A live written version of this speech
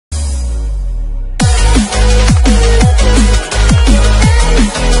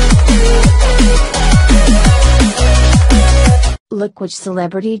Look which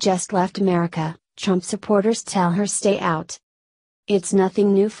celebrity just left America, Trump supporters tell her stay out. It's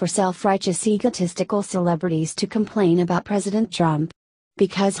nothing new for self-righteous egotistical celebrities to complain about President Trump.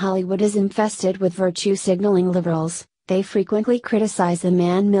 Because Hollywood is infested with virtue-signaling liberals, they frequently criticize the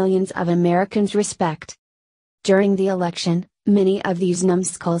man millions of Americans respect. During the election, many of these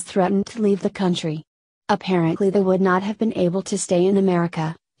numbskulls threatened to leave the country. Apparently they would not have been able to stay in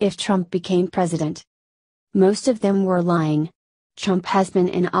America, if Trump became president. Most of them were lying. Trump has been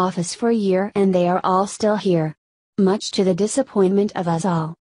in office for a year and they are all still here. Much to the disappointment of us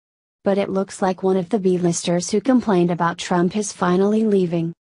all. But it looks like one of the B-listers who complained about Trump is finally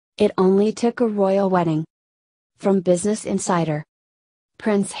leaving. It only took a royal wedding. From Business Insider.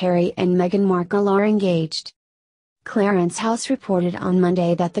 Prince Harry and Meghan Markle are engaged. Clarence House reported on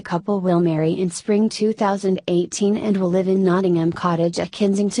Monday that the couple will marry in spring 2018 and will live in Nottingham Cottage at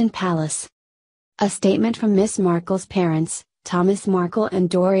Kensington Palace. A statement from Miss Markle's parents, Thomas Markle and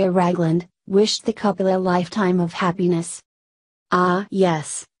Doria Ragland, wished the couple a lifetime of happiness. Ah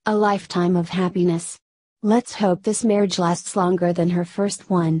yes, a lifetime of happiness. Let's hope this marriage lasts longer than her first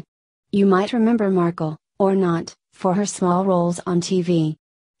one. You might remember Markle, or not, for her small roles on TV.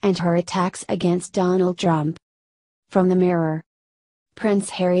 And her attacks against Donald Trump. From the Mirror.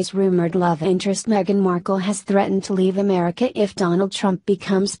 Prince Harry's rumored love interest Meghan Markle has threatened to leave America if Donald Trump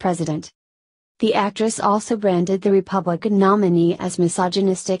becomes president. The actress also branded the Republican nominee as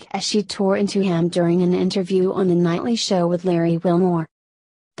misogynistic as she tore into him during an interview on The Nightly Show with Larry Wilmore.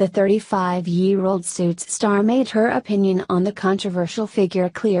 The 35-year-old Suits star made her opinion on the controversial figure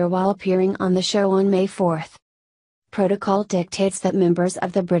clear while appearing on the show on May 4. Protocol dictates that members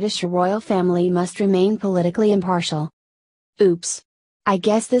of the British royal family must remain politically impartial. Oops. I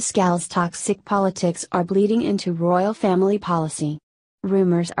guess this gal's toxic politics are bleeding into royal family policy.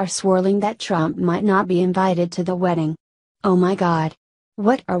 Rumors are swirling that Trump might not be invited to the wedding. Oh my god.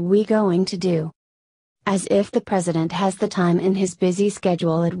 What are we going to do? As if the president has the time in his busy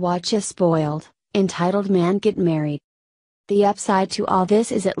schedule at watch a spoiled, entitled man get married. The upside to all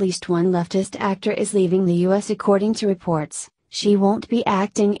this is at least one leftist actor is leaving the US according to reports. She won't be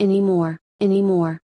acting anymore.